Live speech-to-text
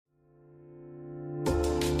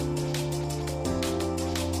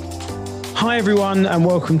Hi everyone and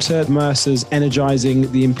welcome to Mercer's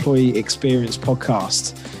Energising the Employee Experience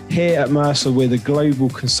podcast. Here at Mercer, we're the global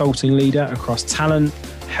consulting leader across talent,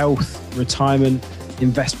 health, retirement,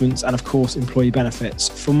 investments and of course employee benefits.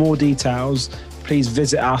 For more details, please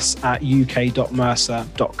visit us at uk.mercer.com.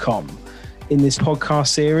 In this podcast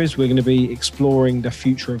series, we're going to be exploring the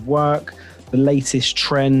future of work, the latest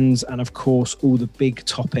trends and of course all the big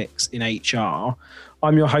topics in HR.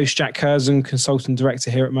 I'm your host, Jack Curzon, Consultant Director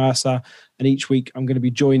here at Mercer. And each week I'm going to be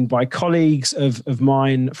joined by colleagues of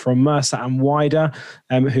mine from Mercer and wider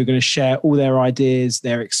who are going to share all their ideas,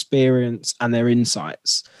 their experience and their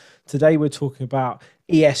insights. Today we're talking about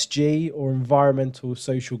ESG or environmental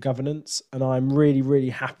social governance. And I'm really, really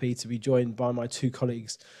happy to be joined by my two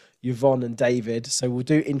colleagues, Yvonne and David. So we'll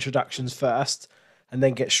do introductions first and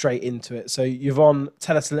then get straight into it. So Yvonne,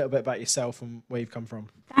 tell us a little bit about yourself and where you've come from.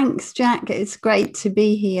 Thanks, Jack. It's great to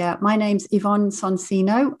be here. My name's Yvonne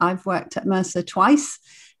Sonsino. I've worked at Mercer twice.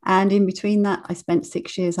 And in between that, I spent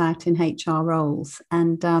 6 years out in HR roles.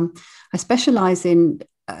 And I specialise in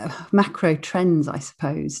macro trends, I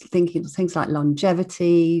suppose, thinking of things like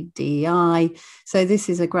longevity, DEI. So this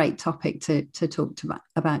is a great topic to talk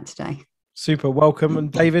about today. Super. Welcome. And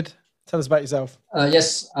David, tell us about yourself.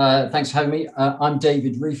 Yes, thanks for having me. I'm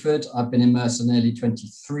David Ruford. I've been in Mercer nearly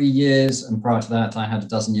 23 years. And prior to that, I had a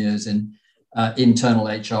dozen years in internal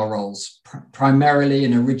HR roles. Primarily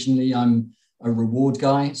and originally, I'm a reward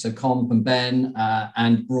guy, so comp and ben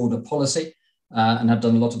and broader policy. And I've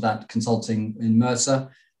done a lot of that consulting in Mercer.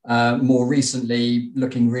 More recently,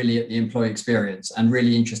 looking really at the employee experience and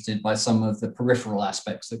really interested by some of the peripheral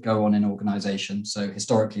aspects that go on in organizations. So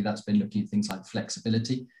historically, that's been looking at things like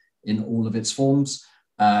flexibility in all of its forms,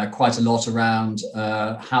 quite a lot around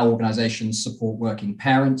how organizations support working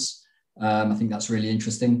parents. I think that's really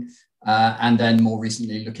interesting. And then more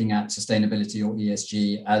recently, looking at sustainability or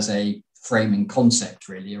ESG as a framing concept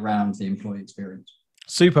really around the employee experience.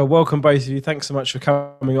 Super. Welcome, both of you. Thanks so much for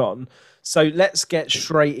coming on. So let's get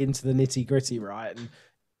straight into the nitty gritty, right? And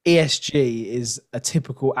ESG is a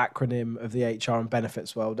typical acronym of the HR and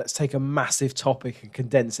benefits world. Let's take a massive topic and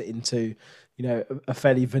condense it into, a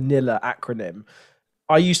fairly vanilla acronym.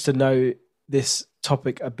 I used to know this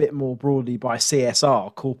topic a bit more broadly by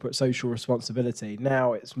CSR, corporate social responsibility.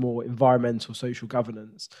 Now it's more environmental social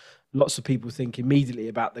governance. Lots of people think immediately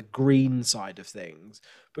about the green side of things.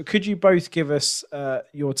 But could you both give us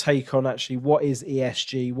your take on actually what is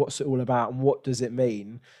ESG, what's it all about, and what does it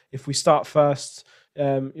mean? If we start first,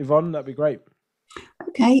 Yvonne, that'd be great.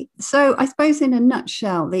 Okay, so I suppose in a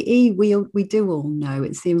nutshell, the E we do all know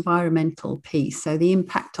it's the environmental piece. So the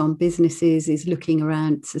impact on businesses is looking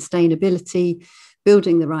around sustainability,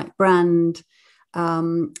 building the right brand. I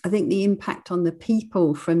think the impact on the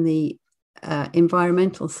people from the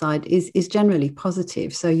environmental side is generally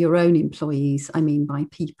positive. So your own employees, I mean by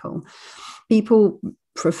people. People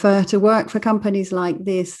prefer to work for companies like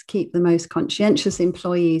this, keep the most conscientious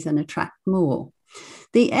employees and attract more.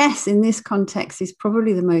 The S in this context is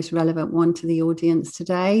probably the most relevant one to the audience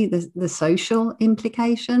today, the social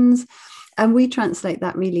implications. And we translate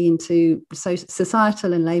that really into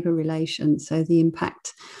societal and labour relations. So the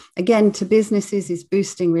impact, again, to businesses is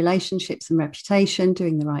boosting relationships and reputation,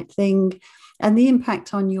 doing the right thing. And the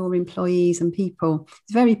impact on your employees and people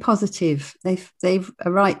is very positive. They've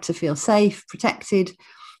a right to feel safe, protected,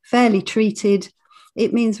 fairly treated.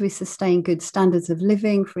 It means we sustain good standards of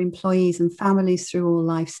living for employees and families through all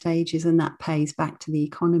life stages, and that pays back to the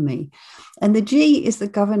economy. And the G is the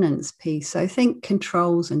governance piece. So think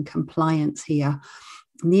controls and compliance here.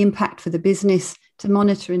 And the impact for the business to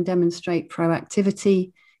monitor and demonstrate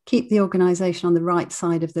proactivity, keep the organisation on the right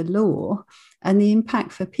side of the law. And the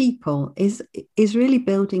impact for people is really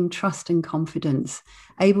building trust and confidence,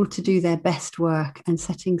 able to do their best work and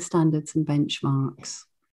setting standards and benchmarks.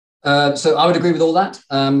 So I would agree with all that.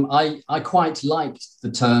 I quite liked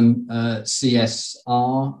the term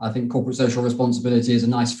CSR. I think corporate social responsibility is a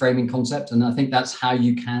nice framing concept. And I think that's how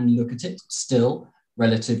you can look at it still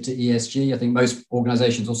relative to ESG. I think most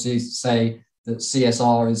organizations will say that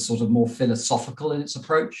CSR is sort of more philosophical in its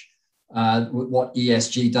approach. What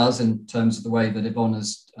ESG does in terms of the way that Yvonne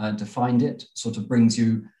has defined it sort of brings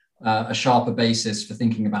you a sharper basis for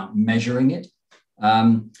thinking about measuring it.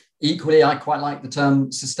 Equally, I quite like the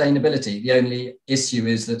term sustainability. The only issue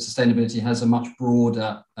is that sustainability has a much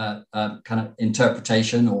broader kind of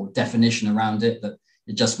interpretation or definition around it, that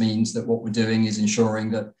it just means that what we're doing is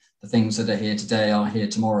ensuring that the things that are here today are here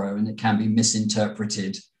tomorrow, and it can be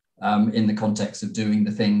misinterpreted in the context of doing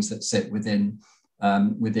the things that sit within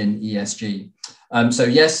ESG. So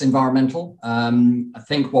yes, environmental. I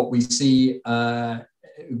think what we see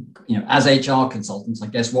as HR consultants, I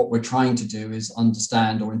guess what we're trying to do is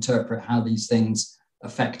understand or interpret how these things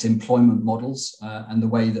affect employment models and the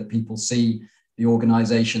way that people see the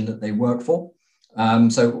organization that they work for.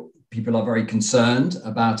 So people are very concerned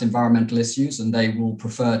about environmental issues, and they will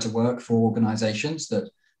prefer to work for organizations that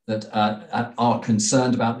are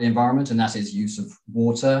concerned about the environment, and that is use of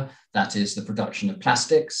water, that is the production of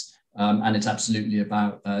plastics, and it's absolutely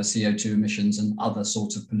about CO2 emissions and other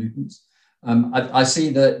sorts of pollutants. I see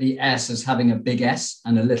the S as having a big S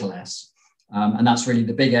and a little s. And that's really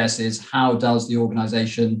the big S is how does the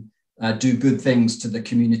organization do good things to the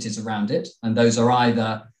communities around it? And those are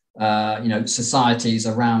either societies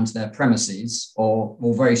around their premises or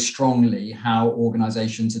very strongly how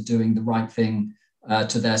organizations are doing the right thing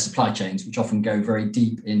to their supply chains, which often go very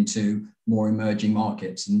deep into more emerging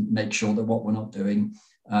markets and make sure that what we're not doing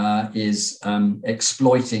is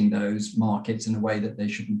exploiting those markets in a way that they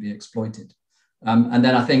shouldn't be exploited. And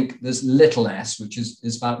then I think there's little s, which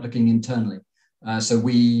is about looking internally. So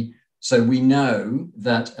we know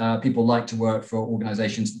that people like to work for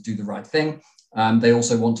organizations that do the right thing. They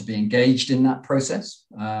also want to be engaged in that process.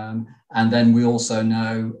 And then we also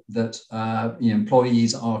know that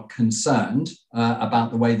employees are concerned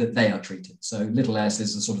about the way that they are treated. So little s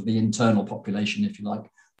is the sort of the internal population, if you like,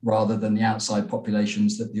 rather than the outside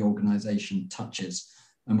populations that the organization touches.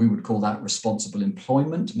 And we would call that responsible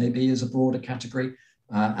employment, maybe as a broader category.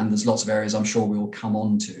 And there's lots of areas I'm sure we'll come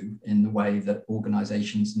on to in the way that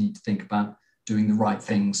organizations need to think about doing the right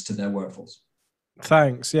things to their workforce.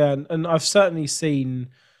 Thanks. Yeah. And I've certainly seen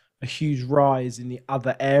a huge rise in the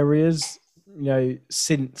other areas,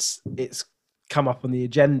 since it's come up on the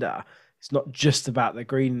agenda. It's not just about the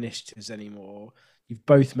green initiatives anymore. You've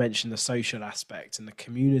both mentioned the social aspect and the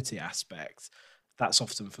community aspect. That's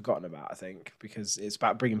often forgotten about, I think, because it's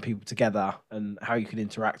about bringing people together and how you can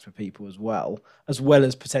interact with people as well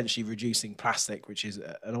as potentially reducing plastic, which is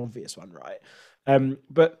an obvious one, right?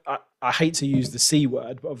 But I hate to use the C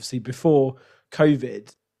word, but obviously before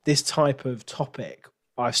COVID, this type of topic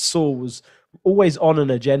I saw was always on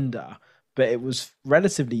an agenda, but it was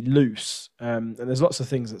relatively loose. And there's lots of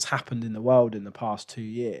things that's happened in the world in the past 2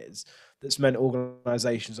 years that's meant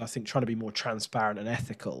organizations, I think, trying to be more transparent and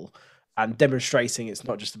ethical and demonstrating it's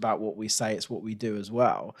not just about what we say, it's what we do as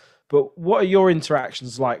well. But what are your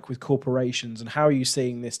interactions like with corporations, and how are you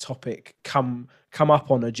seeing this topic come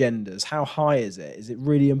up on agendas? How high is it? Is it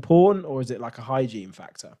really important, or is it like a hygiene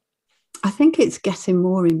factor? I think it's getting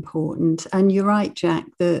more important. And you're right, Jack,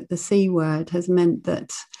 the C word has meant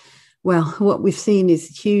that, well, what we've seen is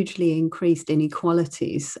hugely increased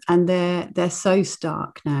inequalities, and they're so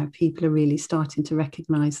stark now. People are really starting to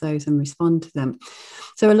recognise those and respond to them.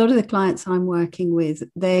 So a lot of the clients I'm working with,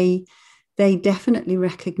 they definitely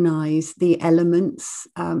recognise the elements.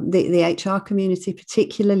 The HR community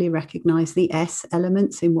particularly recognise the S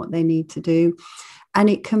elements in what they need to do. And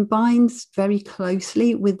it combines very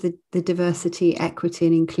closely with the diversity, equity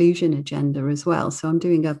and inclusion agenda as well. So I'm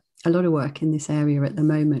doing a lot of work in this area at the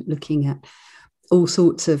moment, looking at all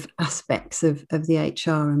sorts of aspects of the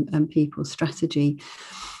HR and people strategy.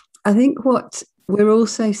 I think what we're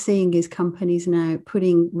also seeing is companies now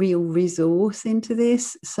putting real resource into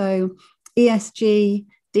this. So ESG,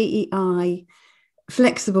 DEI,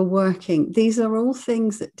 flexible working, these are all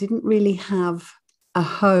things that didn't really have a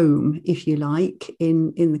home, if you like,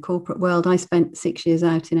 in the corporate world. I spent 6 years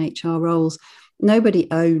out in HR roles. Nobody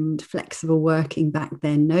owned flexible working back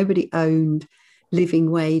then. Nobody owned living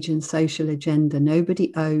wage and social agenda.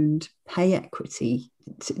 Nobody owned pay equity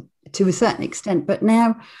to a certain extent. But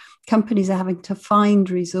now companies are having to find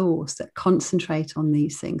resource that concentrate on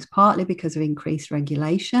these things, partly because of increased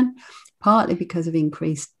regulation, partly because of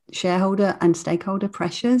increased shareholder and stakeholder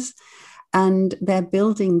pressures. And they're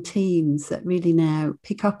building teams that really now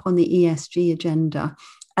pick up on the ESG agenda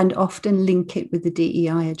and often link it with the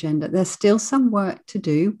DEI agenda. There's still some work to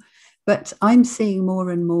do, but I'm seeing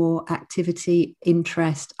more and more activity,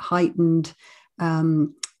 interest, heightened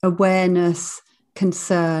awareness,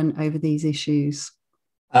 concern over these issues.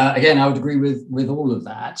 Again, I would agree with all of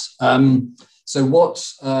that. So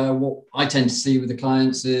what I tend to see with the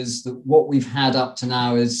clients is that what we've had up to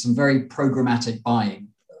now is some very programmatic buying.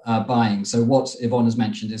 So what Yvonne has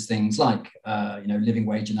mentioned is things like living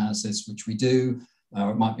wage analysis, which we do.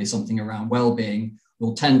 It might be something around well-being.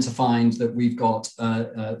 We'll tend to find that we've got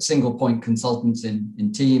single point consultants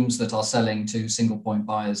in teams that are selling to single point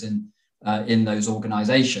buyers in those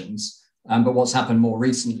organizations. But what's happened more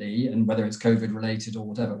recently, and whether it's COVID related or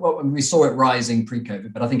whatever, well, we saw it rising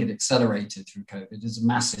pre-COVID, but I think it accelerated through COVID. There's a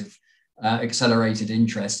massive accelerated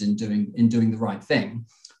interest in doing the right thing.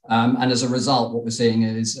 And as a result, what we're seeing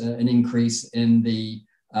is an increase in the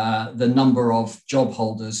the number of job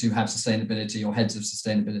holders who have sustainability or head of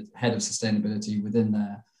sustainability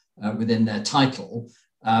within their title.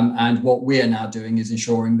 And what we are now doing is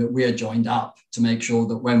ensuring that we are joined up to make sure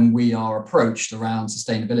that when we are approached around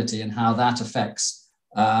sustainability and how that affects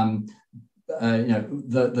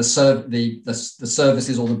the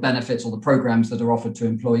services or the benefits or the programs that are offered to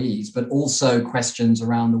employees, but also questions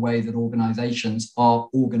around the way that organizations are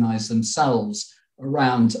organized themselves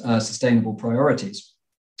around sustainable priorities.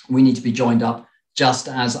 We need to be joined up just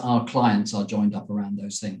as our clients are joined up around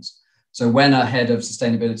those things. So when a head of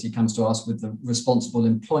sustainability comes to us with the responsible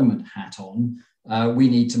employment hat on, we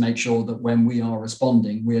need to make sure that when we are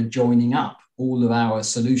responding, we are joining up all of our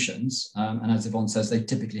solutions. And as Yvonne says, they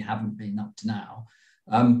typically haven't been up to now.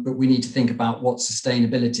 But we need to think about what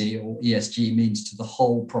sustainability or ESG means to the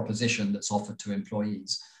whole proposition that's offered to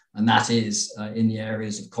employees. And that is in the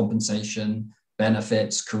areas of compensation,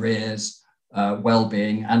 benefits, careers,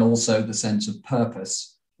 well-being, and also the sense of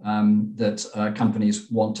purpose that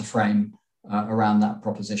companies want to frame around that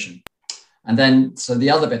proposition. And then, so the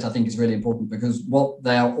other bit I think is really important, because what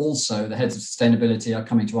they are also, the heads of sustainability are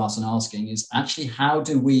coming to us and asking is actually, how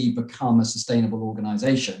do we become a sustainable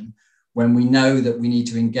organization when we know that we need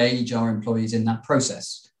to engage our employees in that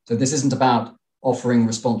process? So this isn't about offering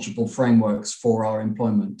responsible frameworks for our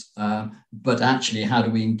employment, but actually, how do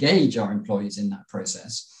we engage our employees in that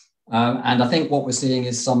process? And I think what we're seeing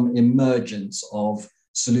is some emergence of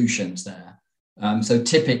solutions there. So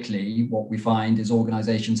typically what we find is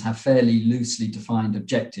organizations have fairly loosely defined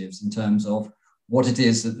objectives in terms of what it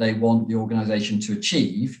is that they want the organization to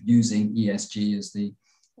achieve, using ESG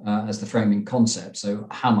as the framing concept. So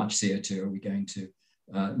how much CO2 are we going to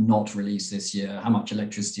not release this year? How much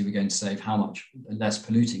electricity are we going to save? How much less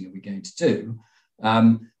polluting are we going to do?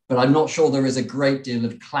 But I'm not sure there is a great deal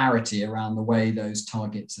of clarity around the way those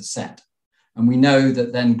targets are set. And we know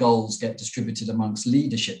that then goals get distributed amongst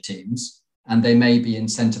leadership teams, and they may be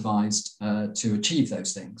incentivized to achieve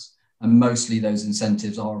those things. And mostly those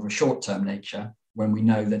incentives are of a short-term nature, when we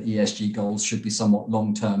know that ESG goals should be somewhat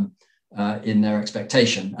long-term in their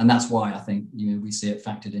expectation. And that's why I think we see it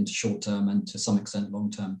factored into short-term and to some extent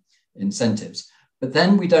long-term incentives. But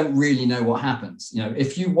then we don't really know what happens.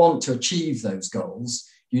 If you want to achieve those goals,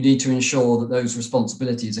 you need to ensure that those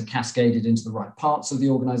responsibilities are cascaded into the right parts of the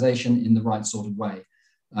organization in the right sort of way.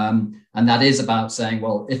 And that is about saying,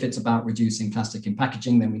 well, if it's about reducing plastic in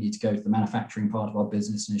packaging, then we need to go to the manufacturing part of our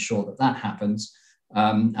business and ensure that that happens,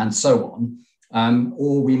 and so on.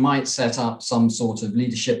 Or we might set up some sort of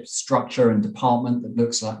leadership structure and department that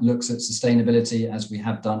looks at sustainability, as we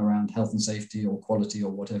have done around health and safety or quality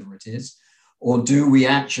or whatever it is. Or do we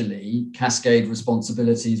actually cascade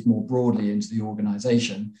responsibilities more broadly into the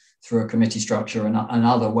organization through a committee structure and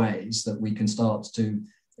other ways that we can start to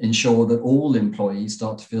ensure that all employees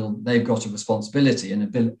start to feel they've got a responsibility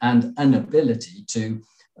and an ability to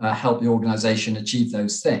help the organization achieve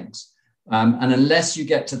those things. And unless you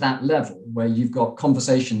get to that level where you've got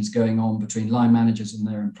conversations going on between line managers and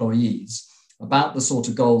their employees about the sort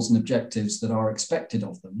of goals and objectives that are expected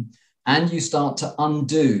of them, and you start to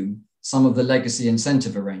undo some of the legacy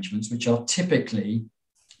incentive arrangements, which are typically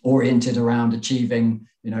oriented around achieving,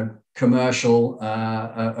 commercial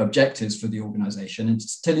objectives for the organization,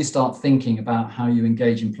 until you start thinking about how you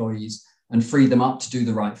engage employees and free them up to do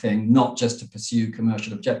the right thing, not just to pursue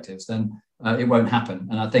commercial objectives, then it won't happen.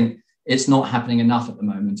 And I think it's not happening enough at the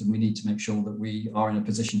moment, and we need to make sure that we are in a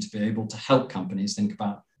position to be able to help companies think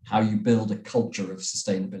about how you build a culture of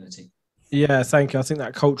sustainability. Yeah, thank you. I think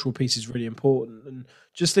that cultural piece is really important. And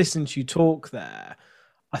just listening to you talk there,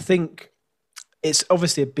 I think it's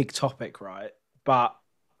obviously a big topic, right? But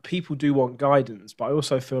people do want guidance, but I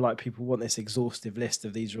also feel like people want this exhaustive list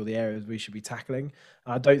of these are all the areas we should be tackling.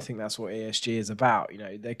 And I don't think that's what ESG is about.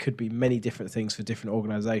 There could be many different things for different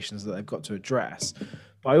organizations that they've got to address.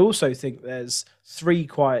 But I also think there's three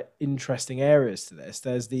quite interesting areas to this.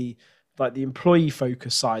 There's the employee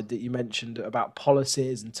focus side that you mentioned about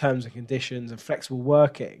policies and terms and conditions and flexible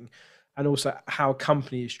working, and also how a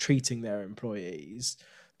company is treating their employees.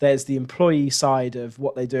 There's the employee side of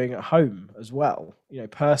what they're doing at home as well,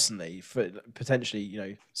 personally, for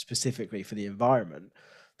potentially, specifically for the environment.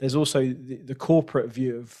 There's also the corporate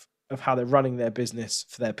view of how they're running their business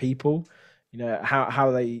for their people,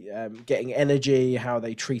 how they getting energy, how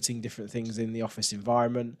they treating different things in the office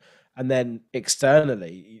environment. And then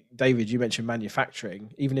externally, David, you mentioned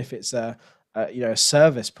manufacturing. Even if it's a a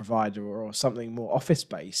service provider or something more office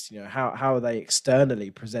based? How are they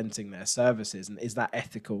externally presenting their services, and is that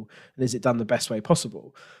ethical, and is it done the best way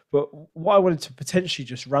possible? But what I wanted to potentially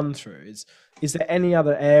just run through is there any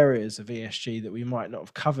other areas of ESG that we might not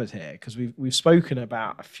have covered here? Because we've spoken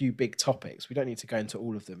about a few big topics. We don't need to go into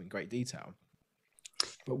all of them in great detail,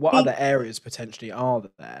 but what other areas potentially are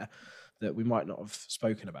there that we might not have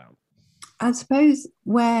spoken about? I suppose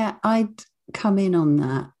where I'd come in on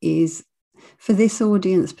that is, for this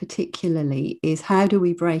audience particularly, is how do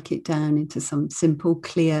we break it down into some simple,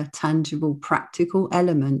 clear, tangible, practical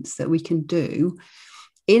elements that we can do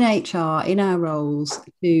in HR, in our roles,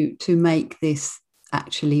 to make this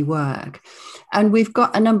actually work. And we've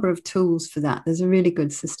got a number of tools for that. There's a really good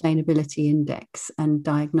sustainability index and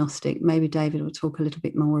diagnostic. Maybe David will talk a little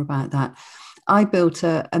bit more about that. I built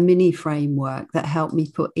a mini framework that helped me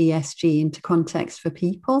put ESG into context for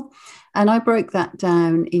people. And I broke that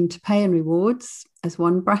down into pay and rewards as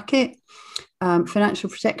one bracket, financial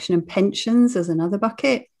protection and pensions as another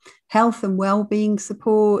bucket, health and well-being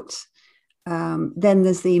support. Then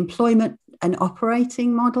there's the employment and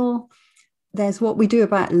operating model. There's what we do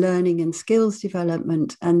about learning and skills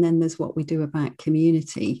development. And then there's what we do about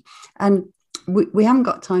community. And we haven't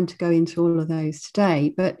got time to go into all of those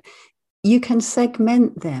today, but you can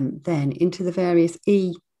segment them then into the various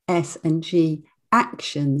E, S, and G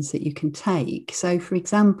actions that you can take. So, for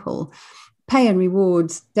example, pay and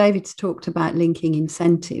rewards, David's talked about linking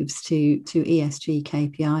incentives to ESG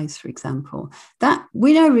KPIs, for example. That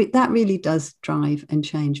we know that really does drive and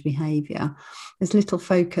change behaviour. There's little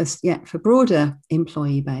focus yet for broader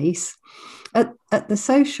employee base. At the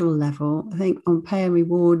social level, I think on pay and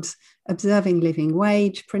rewards, observing living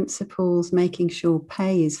wage principles, making sure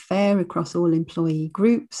pay is fair across all employee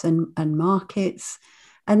groups and markets.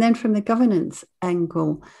 And then from the governance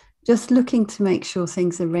angle, just looking to make sure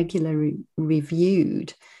things are regularly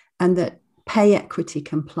reviewed and that pay equity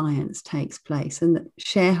compliance takes place and that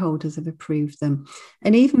shareholders have approved them.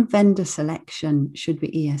 And even vendor selection should be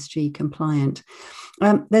ESG compliant.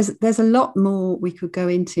 There's a lot more we could go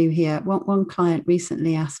into here. One client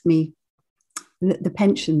recently asked me, the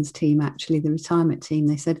pensions team, actually, the retirement team,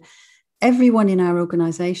 they said, everyone in our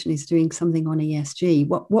organisation is doing something on ESG.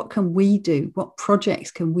 What can we do? What projects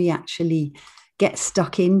can we actually get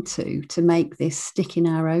stuck into to make this stick in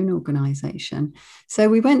our own organisation? So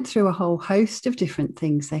we went through a whole host of different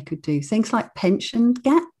things they could do. Things like pension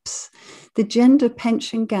gaps. The gender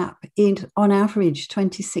pension gap is on average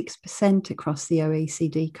 26% across the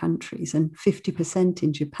OECD countries and 50%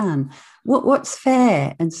 in Japan. What's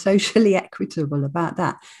fair and socially equitable about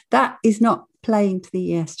that? That is not playing to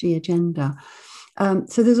the ESG agenda.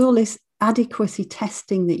 So there's all this adequacy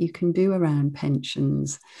testing that you can do around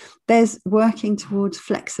pensions. There's working towards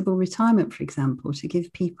flexible retirement, for example, to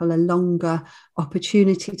give people a longer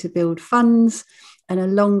opportunity to build funds and a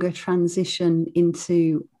longer transition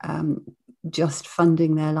into just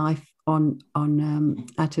funding their life on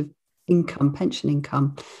out of income, pension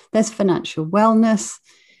income. There's financial wellness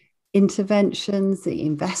interventions, the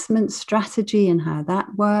investment strategy and how that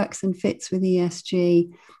works and fits with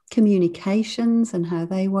ESG, communications and how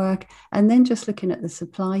they work, and then just looking at the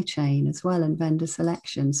supply chain as well and vendor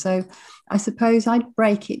selection. So I suppose I'd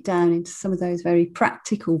break it down into some of those very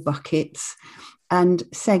practical buckets and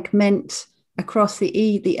segment across the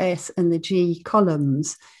E, the S and the G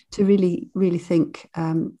columns to really, really think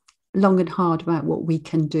long and hard about what we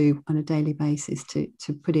can do on a daily basis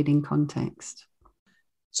to put it in context.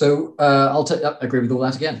 So I'll agree with all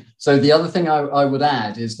that again. So the other thing I would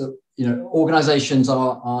add is that organizations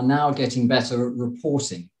are now getting better at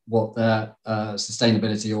reporting what their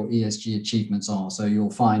sustainability or ESG achievements are. So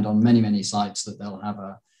you'll find on many sites that they'll have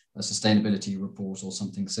a sustainability report or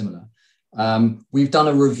something similar. We've done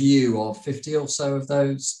a review of 50 or so of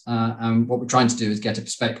those, and what we're trying to do is get a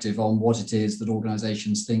perspective on what it is that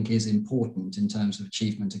organizations think is important in terms of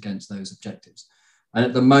achievement against those objectives. And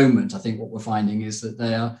at the moment, I think what we're finding is that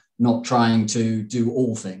they are not trying to do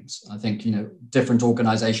all things. I think, different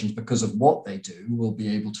organizations, because of what they do, will be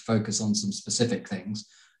able to focus on some specific things.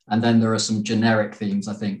 And then there are some generic themes,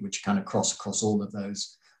 I think, which kind of cross across all of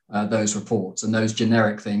those reports. And those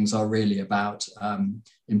generic things are really about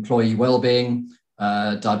employee well-being,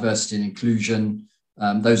 diversity and inclusion.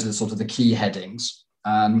 Those are the sort of the key headings.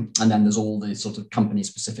 And then there's all the sort of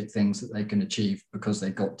company-specific things that they can achieve because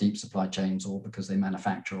they've got deep supply chains or because they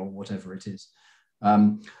manufacture or whatever it is.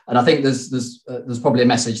 And I think there's probably a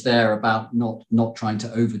message there about not trying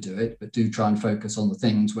to overdo it, but do try and focus on the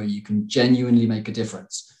things where you can genuinely make a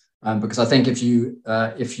difference. Because I think if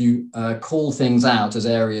you call things out as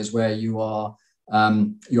areas where you are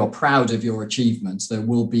you're proud of your achievements, there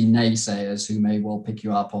will be naysayers who may well pick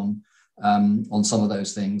you up on some of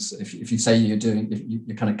those things. If you say if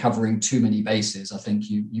you're kind of covering too many bases, I think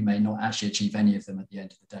you may not actually achieve any of them at the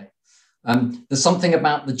end of the day. There's something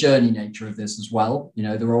about the journey nature of this as well.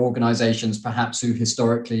 There are organizations perhaps who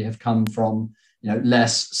historically have come from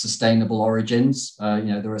less sustainable origins.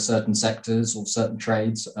 There are certain sectors or certain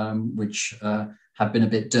trades which have been a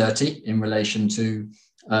bit dirty in relation to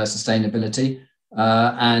sustainability.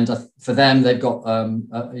 And for them, they've got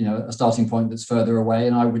a starting point that's further away.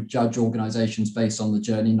 And I would judge organizations based on the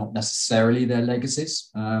journey, not necessarily their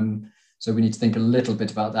legacies. So we need to think a little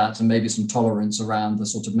bit about that, and maybe some tolerance around the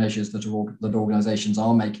sort of measures that organizations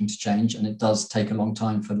are making to change. And it does take a long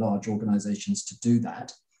time for large organizations to do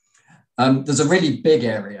that. There's a really big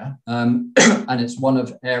area, and it's one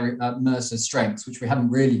of Mercer's strengths, which we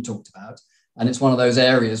haven't really talked about. And it's one of those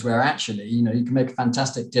areas where actually, you can make a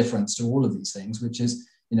fantastic difference to all of these things, which is,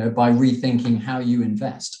 by rethinking how you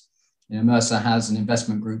invest. Mercer has an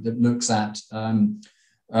investment group that looks at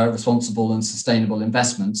responsible and sustainable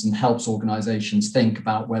investments and helps organizations think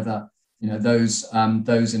about whether, those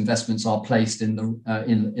investments are placed in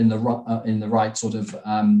the right sort of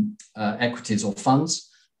equities or funds.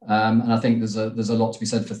 And I think there's a lot to be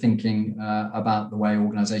said for thinking about the way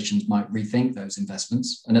organizations might rethink those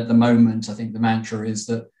investments. And at the moment, I think the mantra is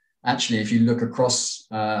that actually, if you look across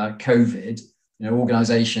COVID,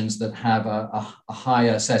 organizations that have a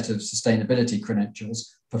higher set of sustainability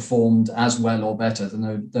credentials performed as well or better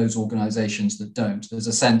than those organizations that don't. There's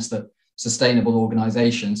a sense that sustainable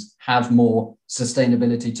organizations have more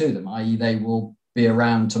sustainability to them, i.e. they will be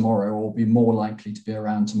around tomorrow or be more likely to be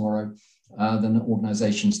around tomorrow than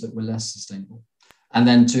organizations that were less sustainable. And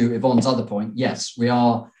then to Yvonne's other point, yes, we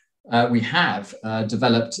have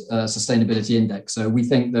developed a sustainability index. So we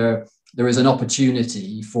think there is an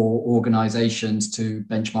opportunity for organizations to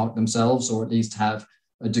benchmark themselves, or at least have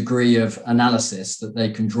a degree of analysis that they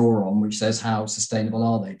can draw on, which says how sustainable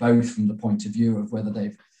are they, both from the point of view of whether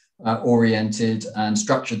they've oriented and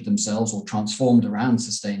structured themselves or transformed around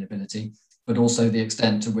sustainability, but also the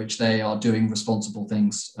extent to which they are doing responsible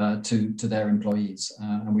things to their employees.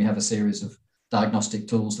 And we have a series of diagnostic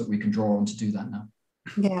tools that we can draw on to do that now.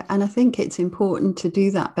 Yeah, and I think it's important to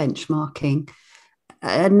do that benchmarking.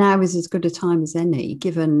 And now is as good a time as any,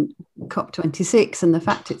 given COP26 and the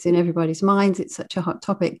fact it's in everybody's minds. It's such a hot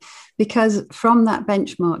topic, because from that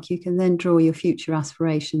benchmark, you can then draw your future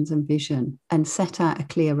aspirations and vision and set out a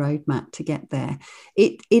clear roadmap to get there.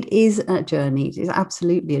 It is a journey. It is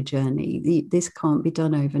absolutely a journey. This can't be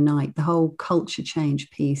done overnight. The whole culture change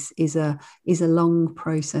piece is a long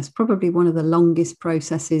process, probably one of the longest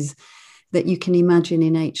processes that you can imagine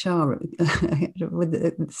in HR,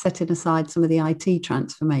 with setting aside some of the IT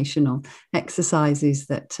transformational exercises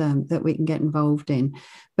that we can get involved in.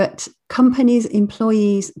 But companies,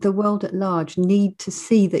 employees, the world at large need to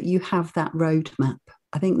see that you have that roadmap.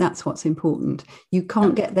 I think that's what's important. You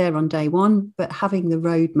can't get there on day one, but having the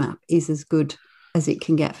roadmap is as good as it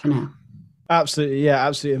can get for now. Absolutely. Yeah,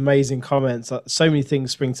 absolutely amazing comments. So many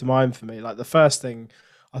things spring to mind for me. Like the first thing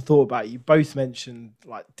I thought about, you both mentioned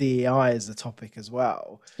like DEI as a topic as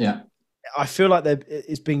well. Yeah. I feel like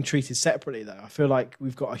it's being treated separately though. I feel like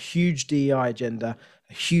we've got a huge DEI agenda,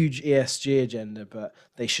 a huge ESG agenda, but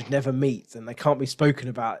they should never meet and they can't be spoken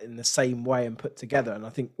about in the same way and put together. And I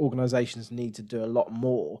think organizations need to do a lot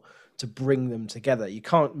more to bring them together. You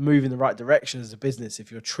can't move in the right direction as a business if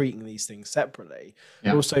you're treating these things separately.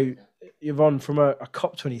 Yeah. Also, Yvonne, from a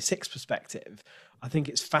COP26 perspective, I think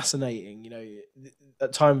it's fascinating,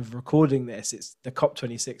 at time of recording this, it's the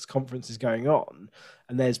COP26 conference is going on,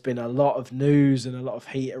 and there's been a lot of news and a lot of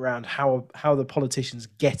heat around how the politicians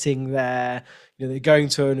getting there. They're going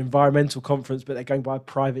to an environmental conference, but they're going by a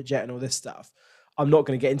private jet and all this stuff. I'm not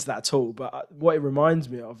going to get into that at all, but what it reminds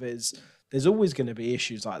me of is there's always going to be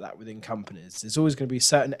issues like that within companies. There's always going to be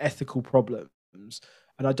certain ethical problems,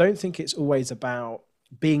 and I don't think it's always about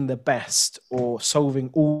being the best or solving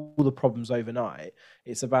all the problems overnight.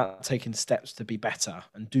 It's about taking steps to be better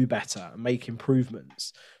and do better and make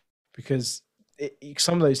improvements, because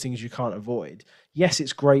some of those things you can't avoid. Yes,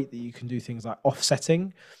 it's great that you can do things like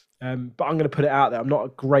offsetting, but I'm going to put it out there. I'm not a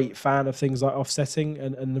great fan of things like offsetting.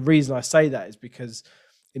 And the reason I say that is because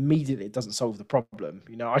immediately it doesn't solve the problem.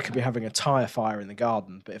 I could be having a tire fire in the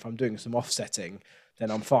garden, but if I'm doing some offsetting,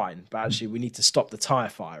 then I'm fine. But actually we need to stop the tire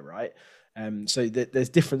fire, right? So there's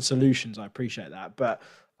different solutions. I appreciate that. But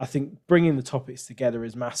I think bringing the topics together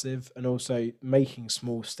is massive, and also making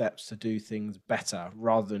small steps to do things better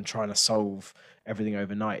rather than trying to solve everything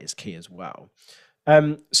overnight is key as well.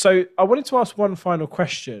 So I wanted to ask one final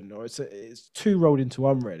question, or it's two rolled into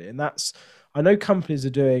one really, and that's, I know companies are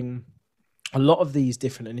doing a lot of these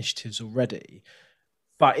different initiatives already,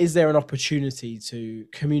 but is there an opportunity to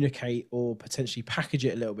communicate or potentially package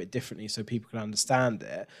it a little bit differently so people can understand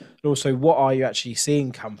it? And also, what are you actually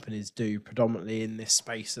seeing companies do predominantly in this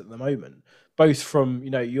space at the moment, both from,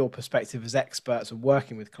 your perspective as experts and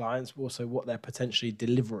working with clients, but also what they're potentially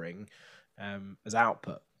delivering as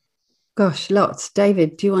output? Gosh, lots.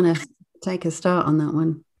 David, do you want to take a start on that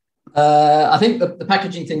one? I think the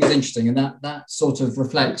packaging thing is interesting, and that sort of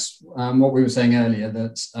reflects what we were saying earlier,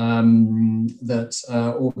 that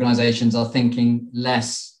organizations are thinking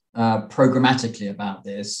less programmatically about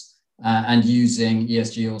this and using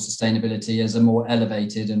ESG or sustainability as a more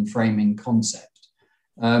elevated and framing concept.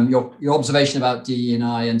 Your observation about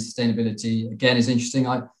DE&I and sustainability, again, is interesting.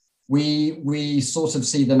 We sort of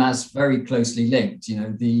see them as very closely linked.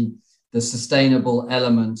 The sustainable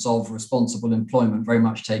elements of responsible employment very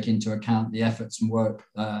much take into account the efforts and work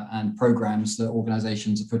and programs that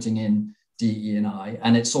organizations are putting in DE&I,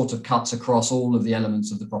 and it sort of cuts across all of the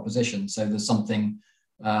elements of the proposition. So there's something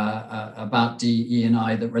about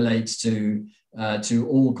DE&I that relates to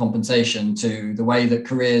all compensation, to the way that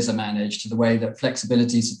careers are managed, to the way that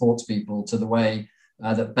flexibility supports people, to the way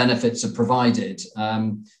that benefits are provided.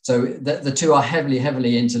 So the two are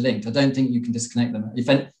heavily interlinked. I don't think you can disconnect them.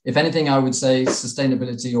 If anything, I would say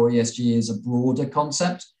sustainability or ESG is a broader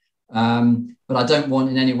concept, but I don't want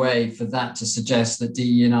in any way for that to suggest that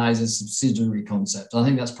DE&I is a subsidiary concept. I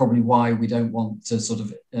think that's probably why we don't want to sort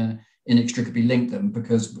of inextricably link them,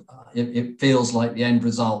 because it feels like the end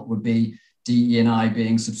result would be DE&I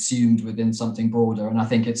being subsumed within something broader. And I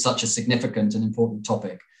think it's such a significant and important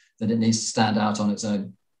topic that it needs to stand out on its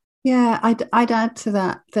own. Yeah, I'd add to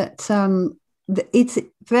that it's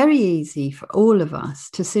very easy for all of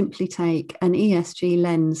us to simply take an ESG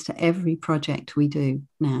lens to every project we do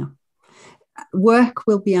now. Work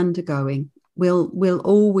will be undergoing. We'll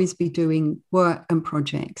always be doing work and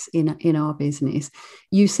projects in our business.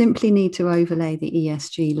 You simply need to overlay the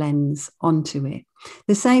ESG lens onto it.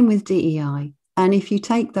 The same with DEI. And if you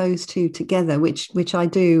take those two together, which I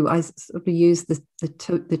do, I sort of use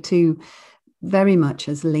the two very much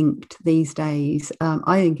as linked these days.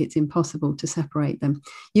 I think it's impossible to separate them.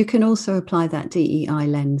 You can also apply that DEI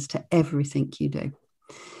lens to everything you do,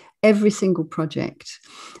 every single project.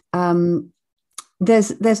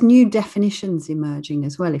 There's new definitions emerging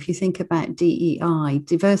as well. If you think about DEI,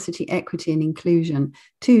 diversity, equity, and inclusion,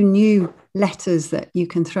 two new letters that you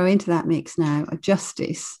can throw into that mix now are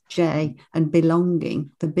justice, J, and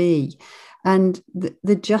belonging, the B. And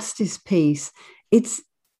the justice piece, it's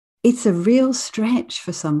a real stretch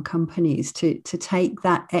for some companies to take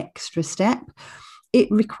that extra step. It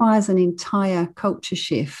requires an entire culture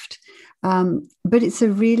shift. But it's a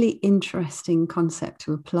really interesting concept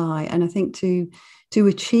to apply. And I think to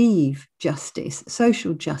achieve justice,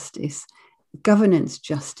 social justice, governance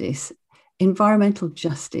justice, environmental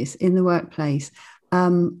justice in the workplace,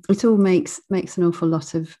 it all makes an awful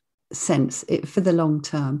lot of sense for the long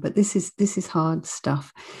term. But this is hard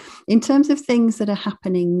stuff. In terms of things that are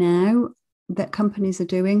happening now that companies are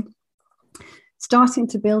doing, starting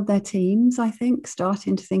to build their teams, I think,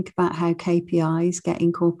 starting to think about how KPIs get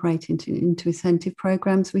incorporated into incentive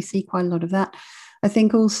programs. We see quite a lot of that. I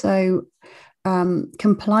think also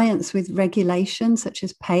compliance with regulation, such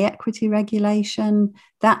as pay equity regulation,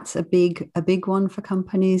 that's a big one for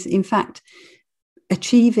companies. In fact,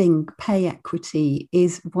 achieving pay equity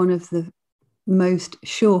is one of the most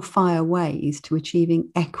surefire ways to achieving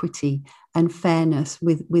equity and fairness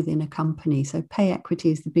within a company. So pay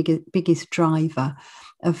equity is the biggest driver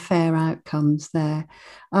of fair outcomes there.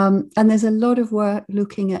 And there's a lot of work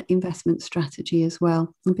looking at investment strategy as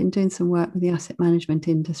well. I've been doing some work with the asset management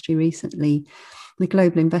industry recently. The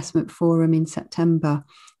Global Investment Forum in September,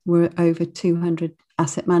 where over 200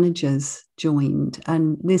 asset managers joined,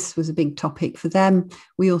 and this was a big topic for them.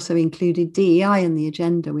 We also included DEI in the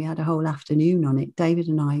agenda. We had a whole afternoon on it. David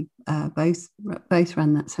and I both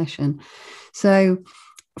ran that session. So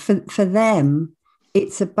for them,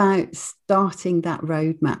 it's about starting that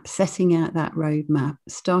roadmap, setting out that roadmap,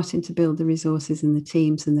 starting to build the resources and the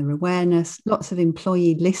teams and their awareness, lots of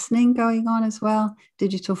employee listening going on as well.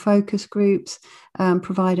 Digital focus groups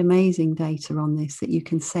provide amazing data on this that you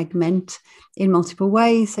can segment in multiple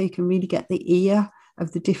ways, so you can really get the ear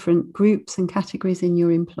of the different groups and categories in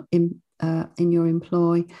your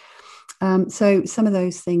employ. So some of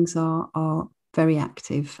those things are very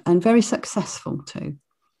active and very successful too.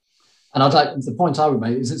 And the point I would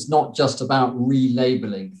make is it's not just about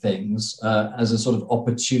relabeling things as a sort of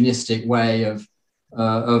opportunistic way of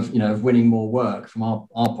winning more work from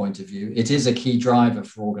our point of view. It is a key driver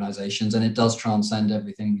for organizations, and it does transcend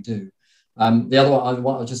everything we do. The other one, I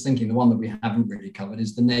was just thinking, the one that we haven't really covered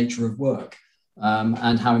is the nature of work,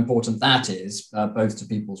 and how important that is, both to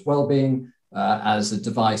people's well-being as a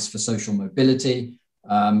device for social mobility,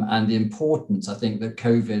 and the importance, I think, that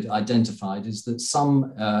COVID identified is that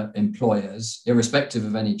some employers, irrespective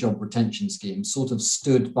of any job retention scheme, sort of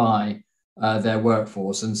stood by their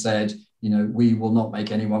workforce and said, we will not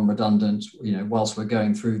make anyone redundant, whilst we're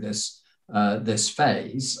going through this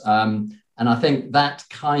phase. And I think that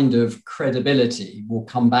kind of credibility will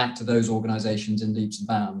come back to those organizations in leaps and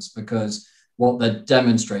bounds, because what they're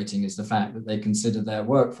demonstrating is the fact that they consider their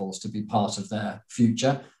workforce to be part of their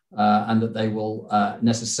future, and that they will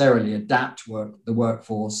necessarily adapt the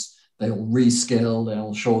workforce. They'll reskill, they'll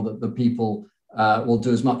ensure that the people will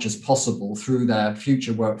do as much as possible through their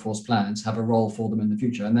future workforce plans, have a role for them in the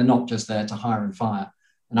future. And they're not just there to hire and fire.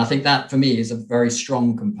 And I think that, for me, is a very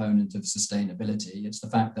strong component of sustainability. It's the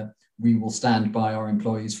fact that we will stand by our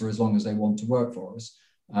employees for as long as they want to work for us,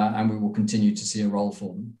 and we will continue to see a role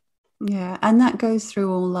for them. Yeah, and that goes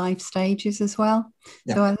through all life stages as well.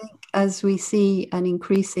 Yeah. So I think as we see an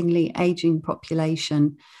increasingly aging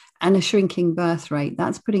population and a shrinking birth rate,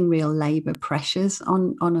 that's putting real labour pressures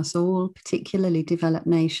on us all, particularly developed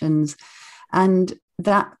nations. And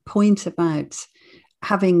that point about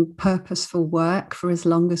having purposeful work for as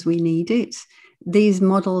long as we need it, these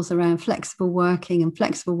models around flexible working and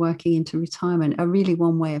flexible working into retirement are really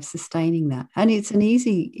one way of sustaining that. And it's an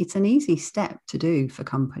easy step to do for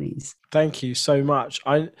companies. Thank you so much.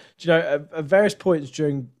 At various points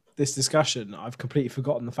during this discussion, I've completely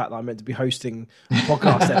forgotten the fact that I'm meant to be hosting a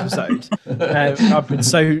podcast episode. I've been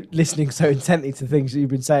listening so intently to things that you've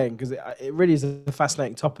been saying, because it really is a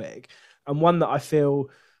fascinating topic, and one that I feel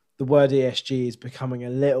the word ESG is becoming a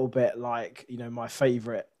little bit like, my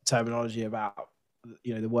favorite terminology about,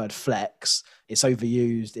 the word flex. It's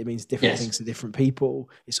overused. It means different things to different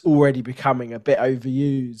people. It's already becoming a bit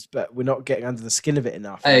overused, but we're not getting under the skin of it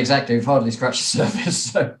enough. Exactly. We've hardly scratched the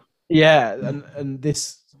surface. So. Yeah. And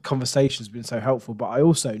this conversation has been so helpful, but I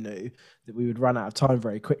also knew that we would run out of time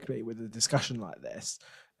very quickly with a discussion like this.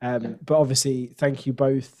 But obviously, thank you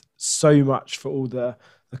both so much for all the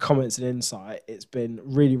comments and insight. It's been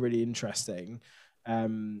really, really interesting.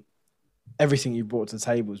 Everything you brought to the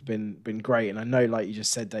table has been great. And I know, like you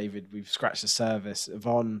just said, David, we've scratched the surface.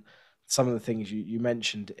 Yvonne, some of the things you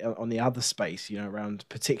mentioned on the other space, around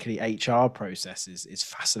particularly HR processes is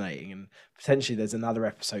fascinating. And potentially there's another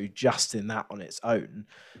episode just in that on its own,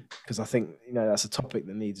 because I think, that's a topic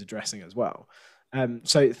that needs addressing as well.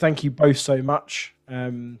 So thank you both so much.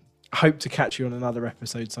 I hope to catch you on another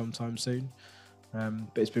episode sometime soon.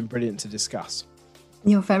 But it's been brilliant to discuss.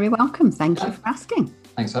 You're very welcome. Thank you for asking.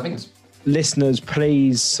 Thanks for having us. Listeners,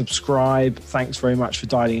 please subscribe. Thanks very much for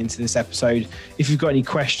dialing into this episode. If you've got any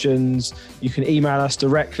questions, you can email us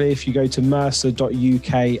directly if you go to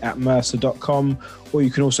mercer.uk@mercer.com, or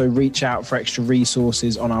you can also reach out for extra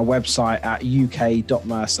resources on our website at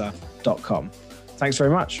uk.mercer.com. Thanks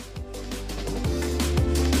very much.